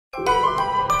Hello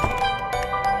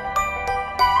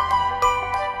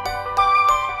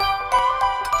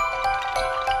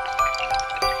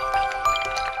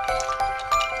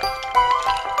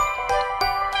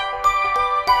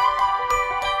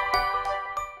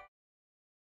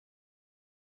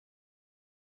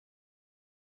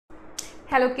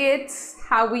kids,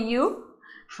 how are you?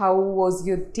 How was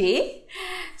your day?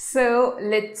 So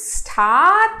let's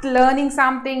start learning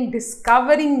something,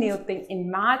 discovering new thing in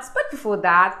maths. But before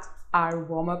that, our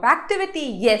warm-up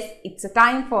activity. Yes, it's a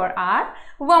time for our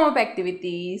warm-up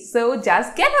activity. So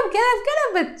just get up,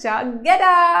 bacha, get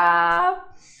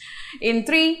up. In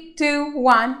 3, 2,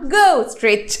 1, go.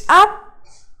 Stretch up,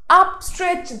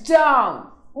 stretch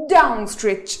down, down,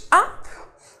 stretch up,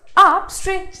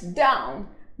 stretch down.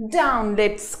 Down.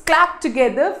 Let's clap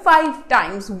together 5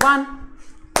 times. 1,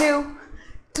 2,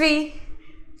 3,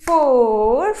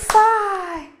 4,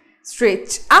 5.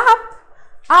 Stretch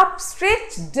up,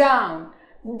 stretch down,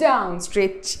 down,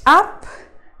 stretch up,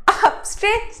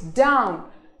 stretch down,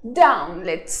 down.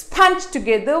 Let's punch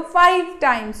together 5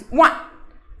 times. 1,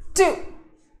 2,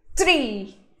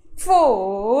 3,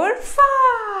 4,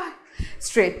 5.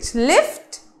 Stretch,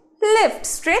 lift,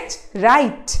 stretch,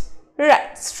 right.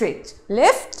 Right, stretch,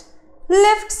 left,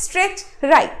 stretch,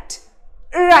 right.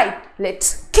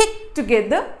 Let's kick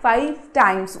together 5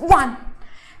 times. 1,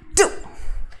 2,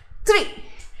 3,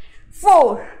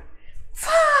 4,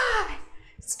 5.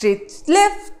 Stretch,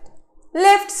 left,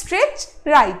 stretch,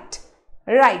 right.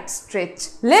 Stretch,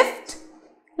 left,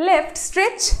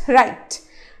 stretch, right.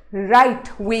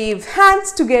 Wave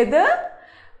hands together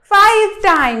 5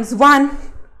 times. 1,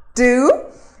 2,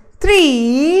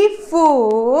 3,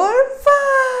 4, 5.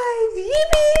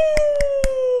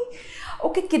 Yippee!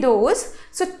 Okay, kiddos.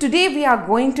 So today we are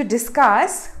going to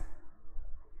discuss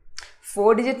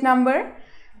 4-digit number,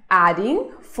 adding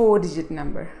 4-digit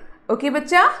number. Okay,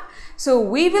 bacha? So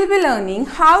we will be learning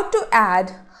how to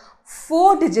add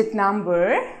 4-digit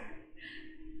number,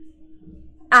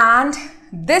 and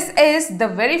this is the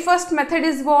very first method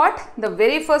is what? The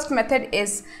very first method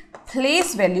is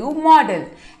place value model.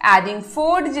 Adding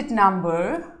 4-digit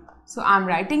number. So I'm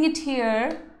writing it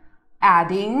here.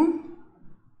 Adding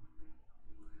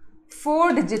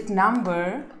 4-digit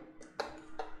number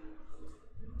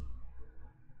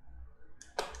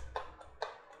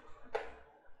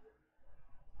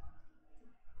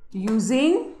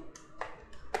using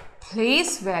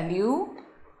place value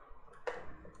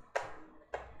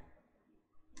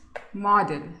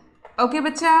model. Okay,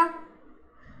 bacha?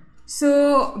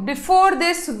 So before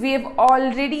this we have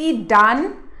already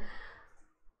done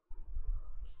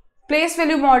place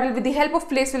value model. With the help of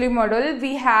place value model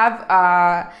we have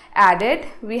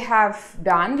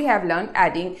learned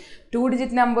adding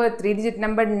 2-digit number, 3-digit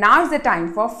number. Now is the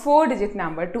time for 4-digit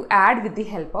number to add with the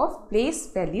help of place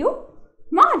value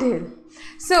model.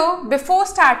 So before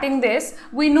starting this,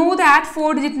 we know that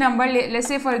 4-digit number, let's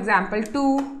say for example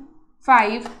 2,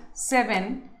 5,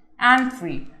 7 and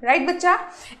 3, right bacha?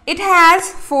 It has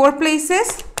 4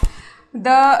 places.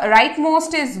 The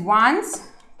rightmost is ones,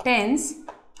 tens,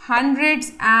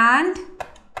 hundreds and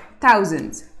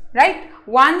thousands, right?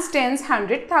 Ones, tens,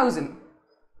 100, 1000.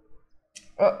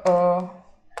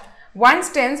 Ones,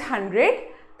 tens, 100,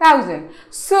 1000.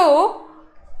 So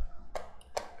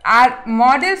our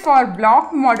model for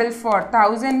block model for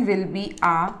 1000 will be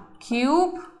a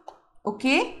cube.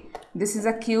 Okay, this is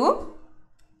a cube.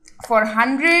 For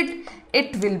 100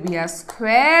 it will be a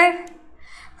square.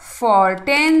 For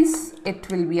tens it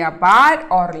will be a bar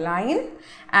or line,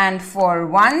 and for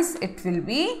ones it will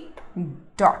be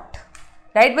dot.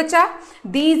 Right bacha?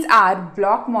 These are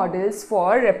block models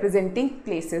for representing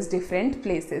places, different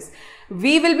places.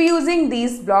 We will be using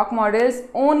these block models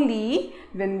only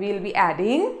when we will be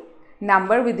adding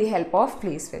number with the help of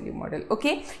place value model.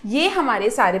 Okay, ये हमारे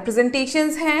सारे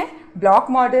presentations हैं, block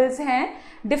models हैं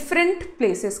different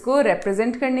places को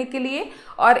represent करने के लिए,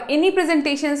 और इन्हीं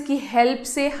presentations की help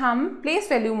से हम place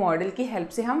value model की help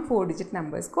से हम 4-digit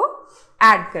numbers को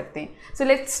add करते हैं. So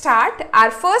let's start. Our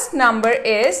first number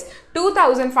is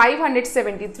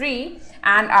 2573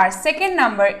 and our second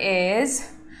number is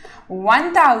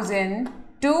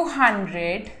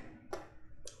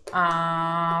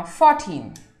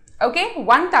 1214. Okay,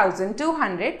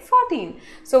 1214.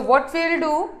 So what we'll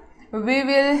do, we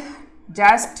will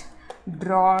just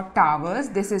draw towers.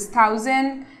 This is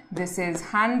 1000, this is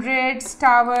hundreds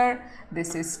tower,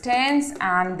 this is tens,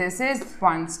 and this is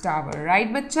ones tower,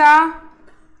 right bacha?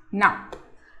 Now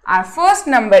our first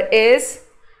number is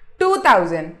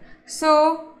 2000.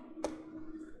 So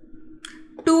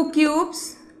 2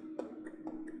 cubes,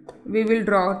 we will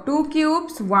draw 2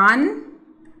 cubes, 1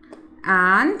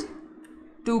 and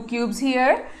 2 cubes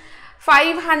here.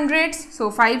 5 hundreds, so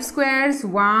 5 squares,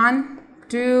 1,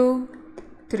 2,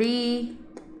 3,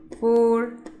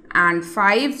 4 and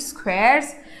 5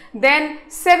 squares. Then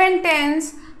 7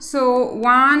 tens, so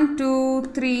 1,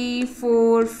 2, 3,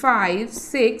 4, 5,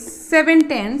 6, 7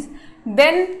 tens.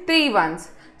 Then 3 ones,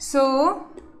 so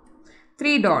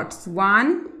 3 dots,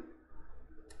 1,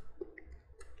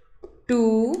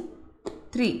 2,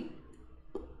 3.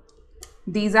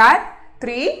 These are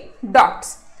 3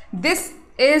 dots. This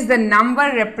is the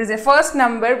number first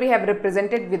number we have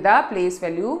represented with the place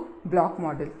value block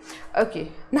model.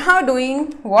 Okay, now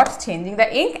doing what? Changing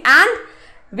the ink, and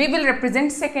we will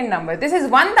represent second number. This is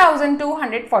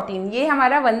 1214. ये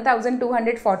हमारा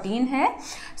 1214 है.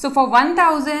 So for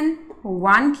 1000,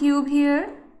 1 cube here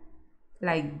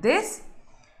like this.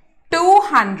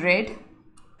 200,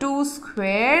 2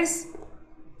 squares.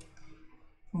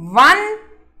 1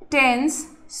 tens,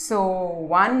 so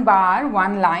 1 bar,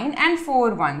 1 line and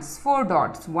 4 ones, 4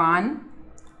 dots, 1,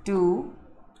 2,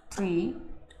 3,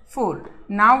 4.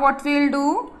 Now what we will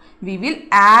do? We will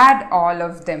add all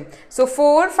of them. So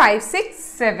 4, 5, 6,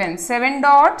 7, 7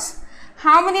 dots.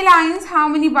 How many lines? How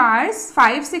many bars?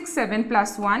 5, 6, 7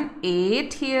 plus 1,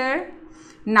 8 here.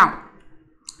 Now,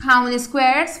 how many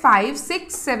squares? 5,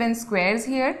 6, 7 squares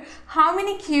here. How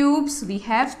many cubes? We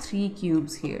have 3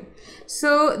 cubes here.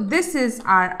 So this is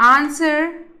our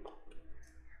answer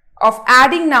of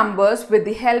adding numbers with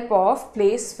the help of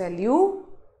place value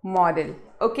model.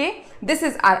 Okay, this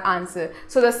is our answer.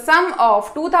 So the sum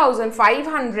of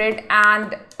 2500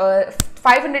 and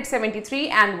 573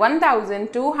 and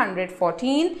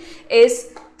 1214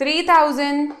 is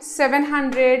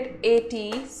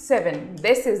 3787.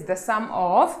 This is the sum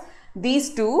of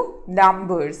these two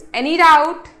numbers. Any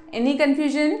doubt? Any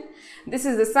confusion? This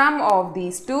is the sum of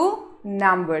these two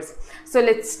numbers. So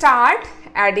let's start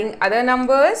adding other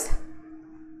numbers.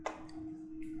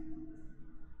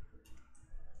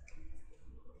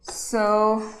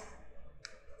 So,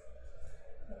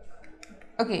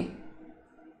 okay.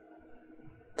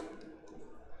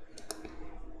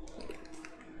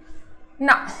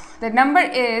 Now, the number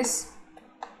is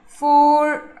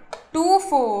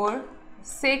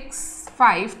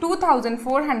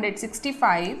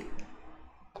 2465.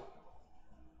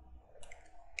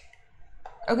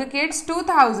 Okay, kids,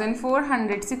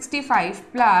 2465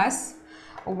 plus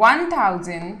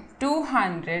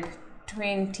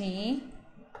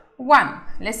 1221.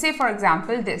 Let's say, for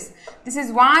example, this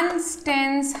is ones,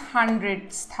 tens,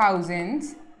 hundreds,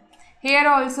 thousands. Here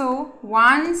also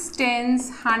ones, tens,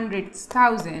 hundreds,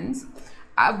 thousands.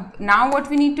 Now what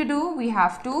we need to do? We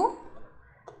have to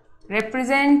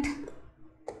represent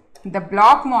the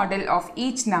block model of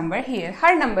each number here.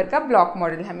 Her number का block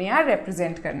model हमें यहाँ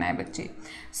represent करना है बच्चे.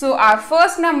 So our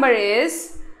first number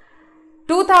is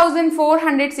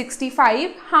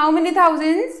 2465. How many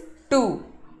thousands? 2.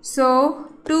 So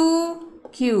 2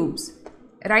 cubes.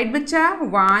 Right, bachcha?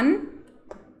 1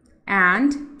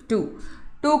 and 2.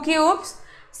 2 cubes.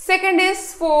 Second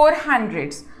is 4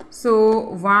 hundreds.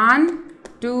 So 1,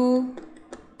 2,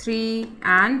 3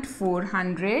 and 4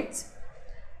 hundreds.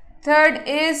 Third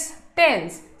is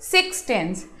tens. 6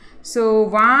 tens. So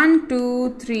 1,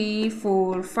 2, 3,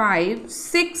 4, 5,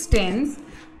 6 tens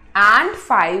and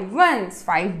 5 ones,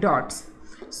 5 dots.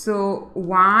 So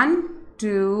 1,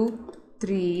 2,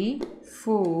 3,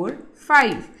 4,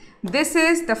 5. This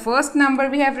is the first number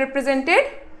we have represented,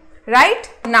 right?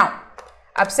 Now,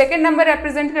 अब second number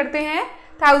represent करते हैं.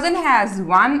 1000 has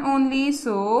 1 only,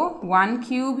 so 1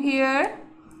 cube here.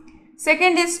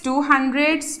 Second is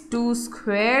 200s, 2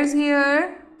 squares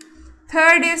here.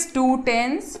 Third is 2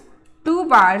 tens, 2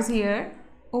 bars here.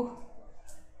 Oh,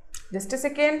 just a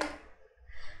second.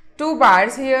 2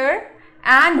 bars here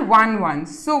and 1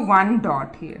 ones, so 1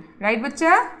 dot here. Right,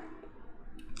 bachcha?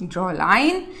 Draw a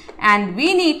line and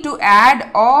we need to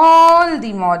add all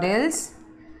the models.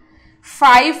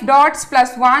 5 dots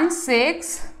plus 1,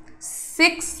 6.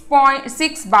 6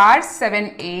 bars,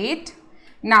 7, 8.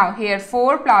 Now here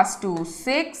 4 plus 2,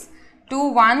 6. 2,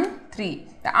 1, 3.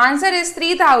 The answer is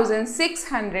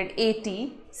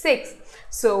 3686.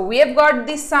 So we have got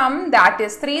the sum, that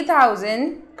is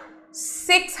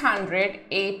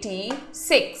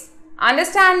 3686.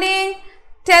 Understanding?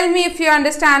 Tell me if you are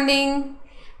understanding,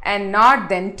 and not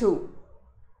then too.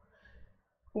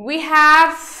 We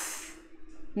have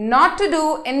not to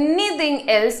do anything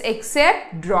else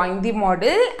except drawing the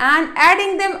model and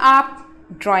adding them up.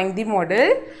 Drawing the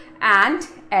model and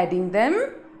adding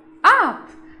them up.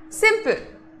 Simple.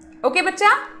 Okay,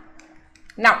 bachcha?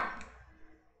 Now,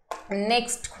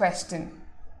 next question.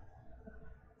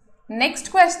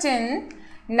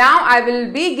 Now I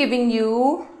will be giving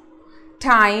you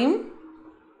time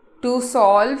to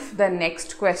solve the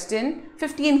next question.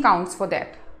 15 counts for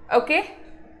that. Okay.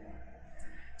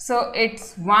 So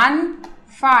it's 1,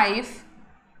 5,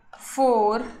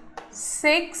 4,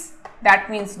 6. That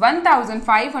means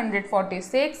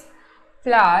 1546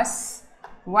 plus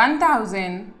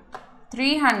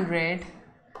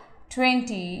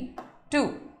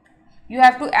 1322. You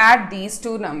have to add these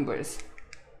two numbers.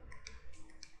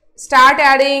 Start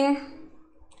adding.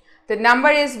 The number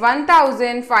is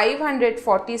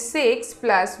 1546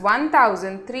 plus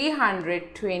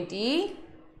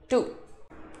 1322.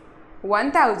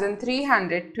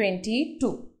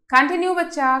 1322. Continue,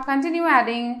 bacha. Continue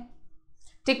adding.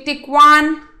 Tick tick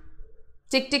 1.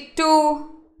 Tick tick 2.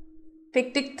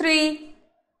 Tick tick 3.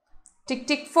 Tick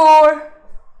tick 4.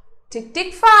 Tick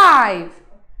tick 5.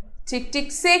 Tick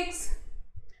tick 6.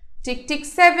 Tick tick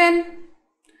 7.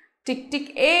 Tick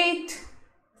tick 8.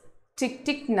 Tick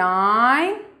tick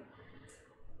 9.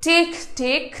 Tick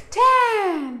tick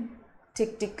 10.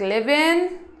 Tick tick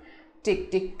 11. Tick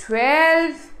tick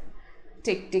 12.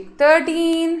 Tick tick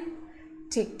 13.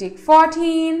 Tick tick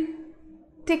 14.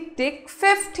 Tick tick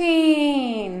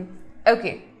 15.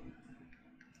 Okay.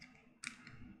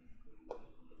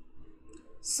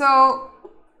 So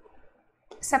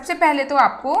सबसे पहले तो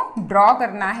आपको draw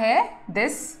करना है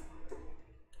this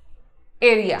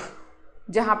area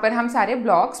जहां पर हम सारे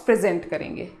ब्लॉक्स प्रेजेंट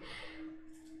करेंगे.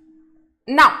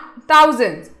 Now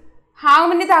thousands. How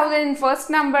many thousand in first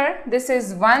number? This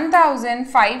is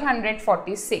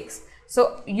 1546.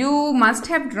 So you must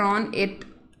have drawn it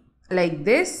like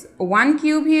this. 1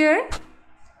 cube here,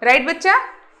 right, bacha?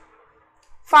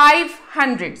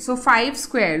 500. So 5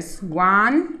 squares.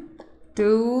 1,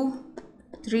 2,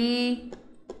 3,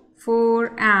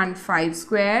 4 and 5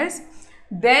 squares.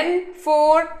 Then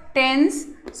 4 tens.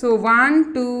 So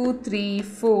 1, 2, 3,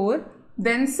 4.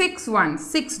 Then 6 ones,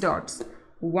 6 dots.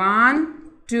 1,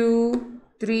 2,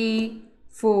 3,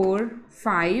 4,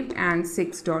 5 and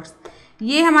 6 dots.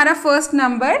 ये हमारा first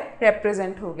number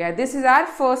represent हो गया. This is our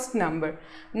first number.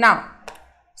 Now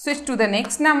switch to the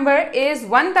next number is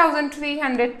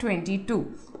 1322.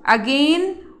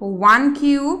 Again 1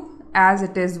 cube as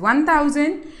it is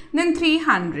 1000. Then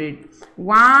 300.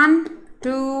 1,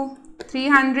 2,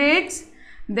 300s.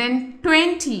 Then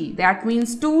 20. That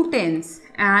means 2 tens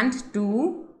and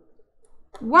 2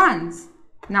 ones.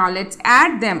 Now let's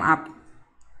add them up.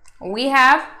 We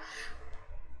have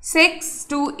 6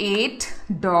 to 8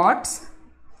 dots,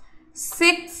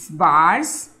 6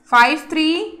 bars, 5,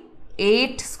 3,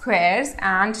 8 squares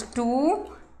and 2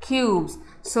 cubes.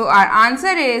 So our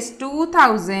answer is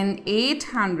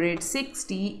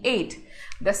 2868.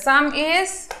 The sum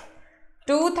is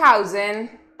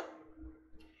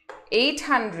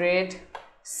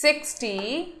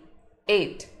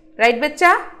 2868. Right,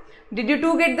 bacha? Did you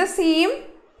two get the same?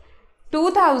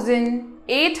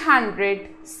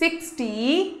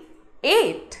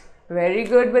 2868. Very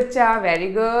good, bacha.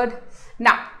 Very good.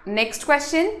 Now, next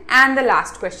question and the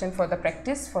last question for the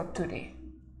practice for today.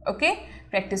 Okay,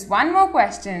 practice one more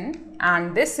question,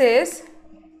 and this is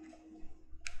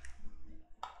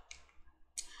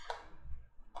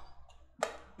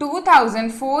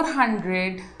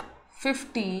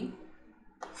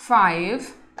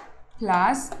 $2,455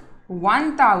 plus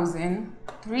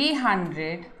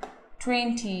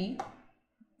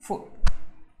 1,324.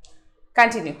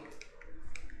 Continue.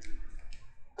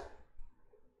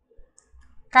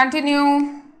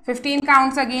 Continue. 15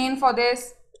 counts again for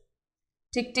this.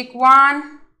 Tick tick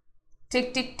 1,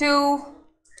 tick tick 2,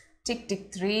 tick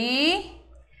tick 3,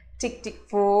 tick tick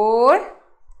 4,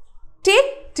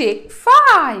 tick tick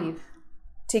 5,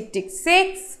 tick tick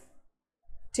 6,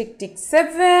 tick tick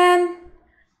 7,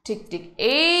 tick tick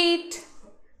 8,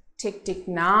 tick tick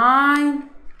 9,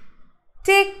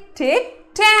 tick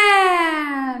tick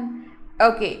 10.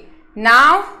 Okay,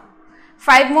 now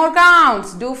 5 more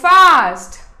counts. Do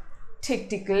fast. Tick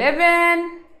tick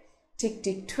 11, tick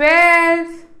tick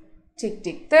 12, tick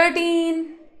tick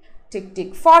 13, tick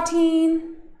tick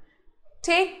 14,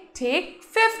 tick tick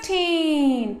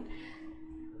 15.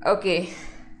 Okay,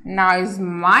 now is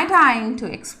my time to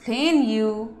explain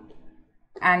you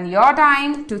and your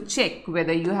time to check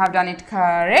whether you have done it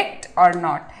correct or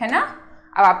not, है ना?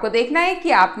 अब आपको देखना है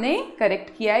कि आपने correct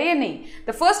किया या नहीं.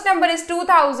 The first number is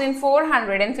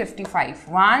 2,455.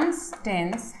 Ones,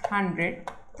 tens, hundred,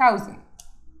 thousand.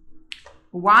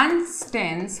 Ones,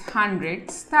 tens,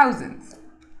 hundreds, thousands.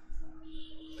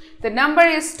 The number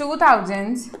is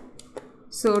 2000s.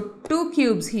 So 2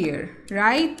 cubes here,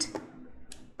 right?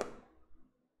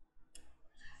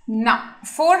 Now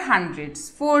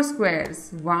 400s, 4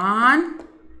 squares. 1,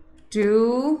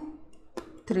 2,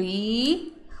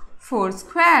 3, 4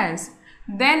 squares.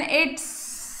 Then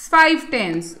it's 5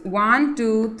 tens. 1,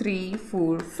 2, 3,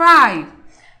 4, 5.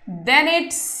 Then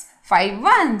it's 5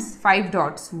 ones. 5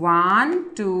 dots.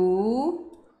 1, 2,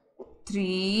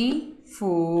 3,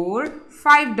 4,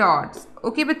 5 dots.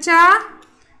 Okay, bacha?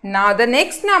 Now the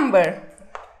next number.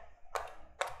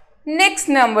 Next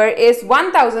number is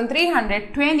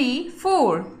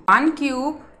 1324. 1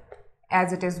 cube,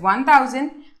 as it is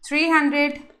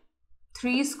 1300,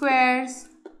 3 squares.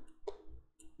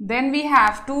 Then we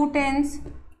have 2 tens,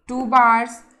 2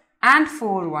 bars and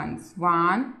 4 ones.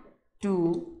 1,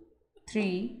 2,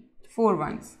 3, 4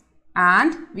 ones.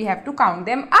 And we have to count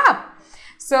them up.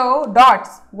 So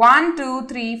dots 1, 2,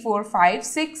 3, 4, 5,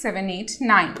 6, 7, 8,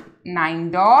 9. 9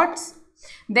 dots.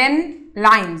 Then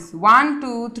lines 1,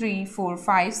 2, 3, 4,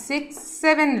 5, 6,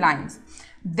 7 lines.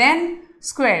 Then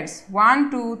squares 1,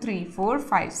 2, 3, 4,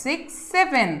 5, 6,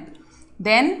 7.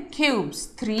 Then cubes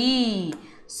 3.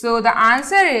 So the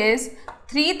answer is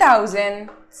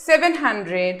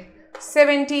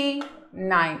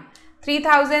 3779.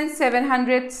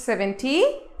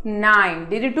 3779.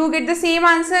 Did you two get the same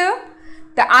answer?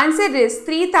 The answer is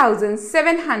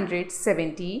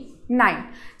 3779.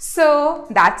 So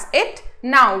that's it.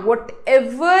 Now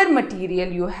whatever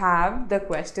material you have, the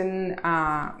question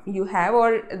you have,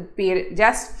 or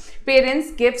just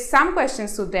parents give some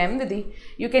questions to them.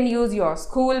 You can use your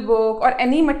school book or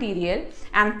any material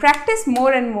and practice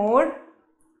more and more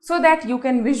so that you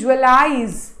can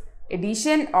visualize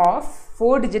addition of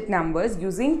 4-digit numbers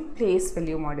using place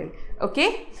value model.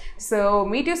 Okay, so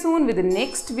meet you soon with the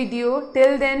next video.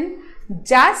 Till then,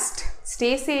 just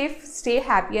stay safe, stay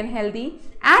happy and healthy,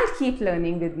 and keep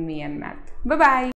learning with me and math. Bye bye.